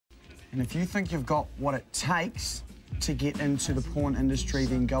And if you think you've got what it takes to get into the porn industry,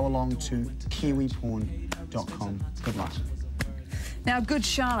 then go along to kiwiporn.com. Good luck. Now, Good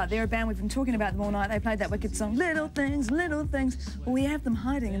Charlotte, they're a band we've been talking about them all night. They played that wicked song, Little Things, Little Things. Well, we have them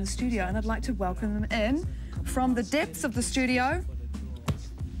hiding in the studio, and I'd like to welcome them in from the depths of the studio.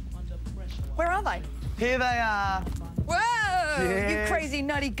 Where are they? Here they are. Whoa! Yes. You crazy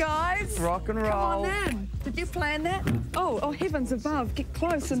nutty guys. Rock and roll. Come on, man. Did you plan that? Oh, heavens above. Get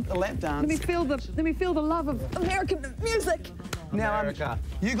close and A lap dance. let me feel the love of American music. Now,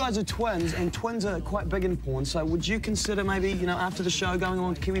 you guys are twins, and twins are quite big in porn, so would you consider maybe, you know, after the show going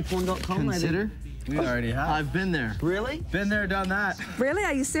along to kiwiporn.com? Consider? Maybe? We already have. I've been there. Really? Been there, done that. Really?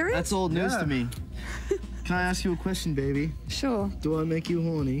 Are you serious? That's old news to me. Can I ask you a question, baby? Sure. Do I make you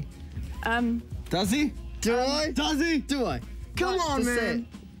horny? Does he? Do I? Does he? Do I? Come on, man.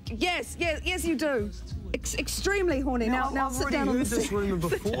 Yes, you do. Extremely horny. Now sit down on the seat. I've already heard this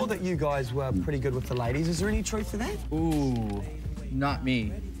rumour before that you guys were pretty good with the ladies. Is there any truth to that? Ooh, not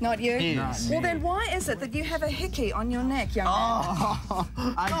me. Not you? Not me. Well, then why is it that you have a hickey on your neck, young man?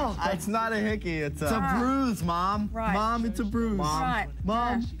 It's not a hickey. It's a bruise, Mom. Right. Mom, it's a bruise. Mom. Right.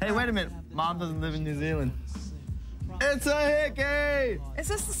 Mom. Hey, wait a minute. Mom doesn't live in New Zealand. It's a hickey. Is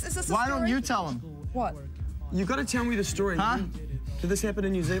this a Why story? don't you tell him? What? You've got to tell me the story. Huh? Did this happen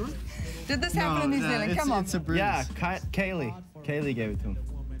in New Zealand? Did this happen in New Zealand? Come on. It's a bruise. Yeah, Kaylee. Kaylee gave it to him.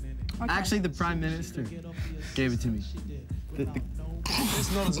 Okay. Actually, the Prime Minister gave it to me.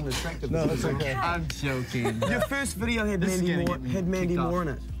 It's not as attractive. No, as it's okay. I'm joking. Your first video had Mandy Moore in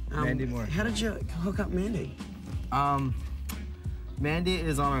it. Mandy Moore. How did you hook up Mandy? Mandy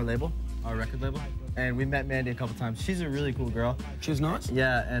is on our label, our record label, and we met Mandy a couple times. She's a really cool girl. She was nice?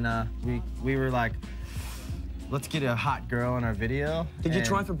 Yeah, and we were like, let's get a hot girl in our video. Did you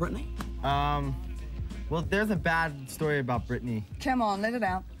try for Britney? Well, there's a bad story about Britney. Come on, let it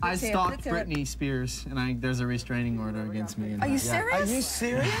out. I stalked Britney Spears, and there's a restraining order against me. Are you serious? Are you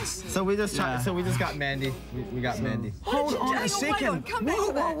serious? So we just got Mandy. We got Mandy. Hold on a second. Come back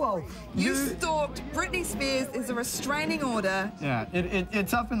to that. Whoa. You stalked Britney Spears. Is a restraining order. Yeah,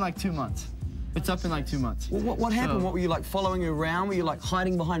 it's up in like 2 months. It's up in like 2 months. Well, what happened? So, what were you like following her around? Were you like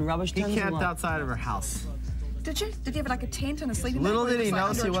hiding behind rubbish tins? He camped outside of her house. Did you? Did you have like a tent and a sleeping bag? Little did he know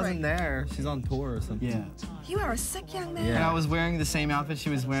under she a wasn't tree? there. She's on tour or something. Yeah. You are a sick young man. Yeah. And I was wearing the same outfit she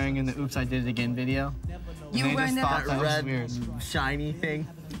was wearing in the Oops, I Did It Again video. You were wearing that red, shiny thing.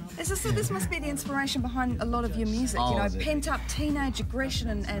 This must be the inspiration behind a lot of your music, you know, pent-up teenage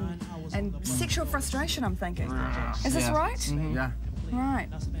aggression and sexual frustration, I'm thinking. Is this right? Mm-hmm. Yeah. Right.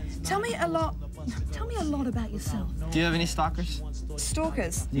 Tell me a lot about yourself. Do you have any stalkers?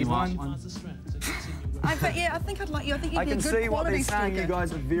 Stalkers? Do you want? I think I'd like you. I think you'd be a good quality stalker. You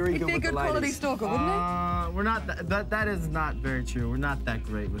guys are very good with the ladies. You'd be a good quality stalker, wouldn't you? We're not. That is not very true. We're not that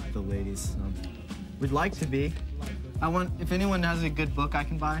great with the ladies. We'd like to be. If anyone has a good book I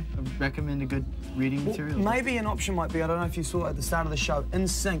can buy, I recommend a good reading material. Maybe an option might be, I don't know if you saw at the start of the show,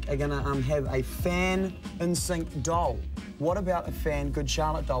 NSYNC are gonna have a fan NSYNC doll. What about a fan Good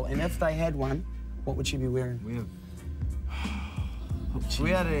Charlotte doll? And if they had one, what would she be wearing?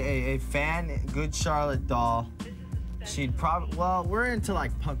 We had a fan Good Charlotte doll. She'd probably, well, we're into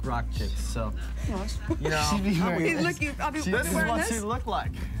like punk rock chicks, so, you know. She'd be wearing this. This is what she'd look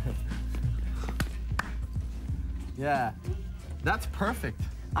like. Yeah, that's perfect.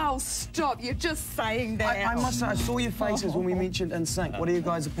 Oh, stop, you're just saying that. I must say, I saw your faces when we mentioned NSYNC. What are your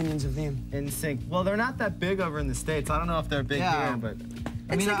guys' opinions of them? NSYNC. Well, they're not that big over in the States. I don't know if they're big here, but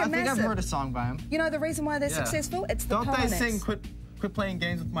I mean, I think I've heard a song by them. You know the reason why they're successful? It's the Don't they sing Quit Playing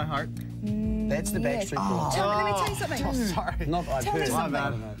Games with My Heart? That's the Backstreet Boys. Let me tell you something. Oh, sorry. Not I've Tell me heard.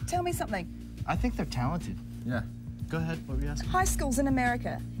 something. Tell me something. I think they're talented. Yeah. Go ahead. What were you asking? High schools in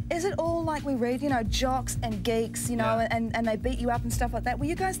America. Is it all like we read, you know, jocks and geeks, you know, and they beat you up and stuff like that? Were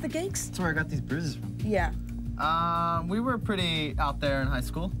you guys the geeks? That's where I got these bruises from. Yeah. We were pretty out there in high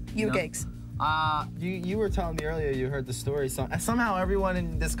school. You were geeks. You were telling me earlier you heard the story. Somehow everyone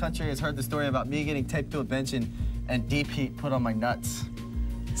in this country has heard the story about me getting taped to a bench and deep heat put on my nuts.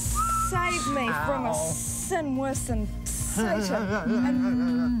 Save me from a sin worse than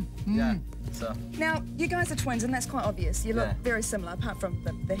Satan. Yeah. So. Now, you guys are twins, and that's quite obvious. You look very similar, apart from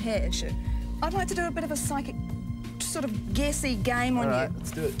the hair issue. I'd like to do a bit of a psychic, sort of guessy game on you.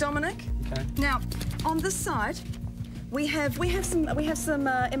 Let's do it. Dominic. Okay. Now, on this side, we have some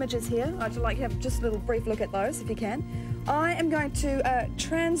images here. I'd like to have just a little brief look at those, if you can. I am going to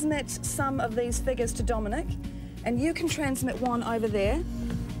transmit some of these figures to Dominic, and you can transmit one over there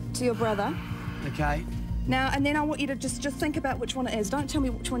to your brother. Okay. Now, and then I want you to just think about which one it is. Don't tell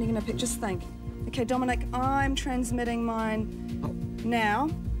me which one you're going to pick, just think. Okay, Dominic, I'm transmitting mine now.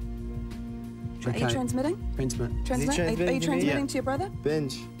 Are you transmitting? Transmit. Transmit? Are you transmitting to your brother?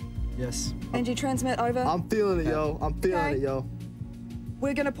 Benj. Yes. Benji, transmit over. I'm feeling it, yo. I'm feeling it, yo.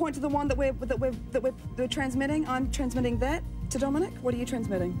 We're going to point to the one that we're transmitting. I'm transmitting that to Dominic. What are you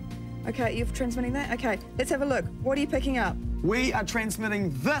transmitting? Okay, you're transmitting that? Okay, let's have a look. What are you picking up? We are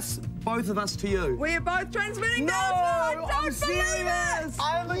transmitting this, both of us, to you. We are both transmitting this. I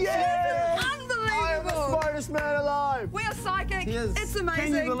don't believe it. I'm the Unbelievable. I am the smartest man alive. We are psychic. He is. It's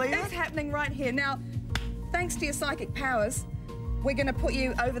amazing. Can you believe it's it? happening right here. Now, thanks to your psychic powers, we're going to put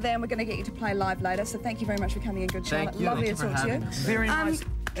you over there and we're going to get you to play live later. So thank you very much for coming in, Good Charlotte. Thank you. Lovely Thank to you for talk to you. having us. Very nice.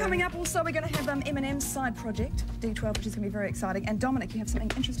 Coming up also, we're going to have Eminem's side project, D12, which is going to be very exciting. And Dominic, you have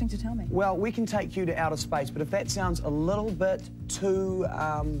something interesting to tell me. Well, we can take you to outer space, but if that sounds a little bit too...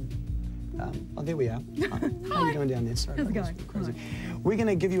 oh, there we are. How are you going down there? Sorry. How's it going? Crazy. We're going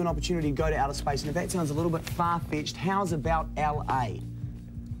to give you an opportunity to go to outer space, and if that sounds a little bit far-fetched, how's about LA?